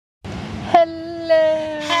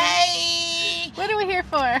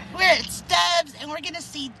for? We're at Stubbs and we're gonna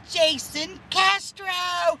see Jason Castro.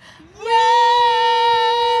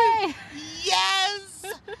 Yay! Yes!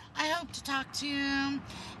 I hope to talk to him,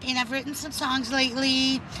 and I've written some songs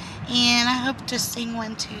lately, and I hope to sing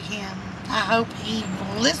one to him. I hope he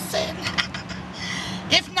will listen.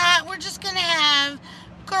 If not, we're just gonna have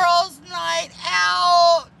girls' night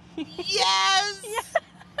out. Yes! Yeah.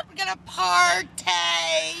 We're gonna party.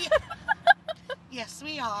 Yes,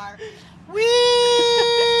 we are.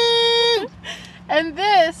 Woo! And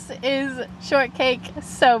this is Shortcake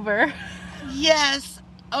Sober. Yes.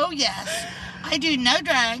 Oh, yes. I do no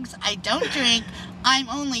drugs. I don't drink. I'm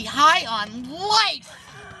only high on life.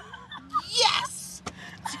 Yes.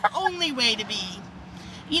 It's the only way to be.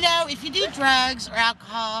 You know, if you do drugs or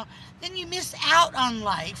alcohol, then you miss out on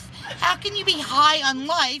life. How can you be high on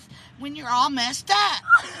life when you're all messed up?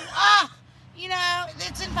 Ah, you know,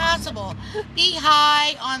 it's impossible. Be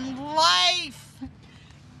high on life.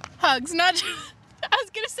 Hugs, not... I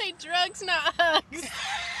was gonna say drugs, not hugs.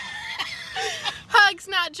 Hugs,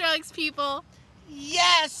 not drugs, people.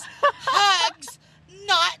 Yes, hugs,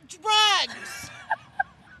 not drugs.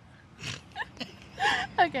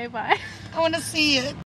 Okay, bye. I want to see it.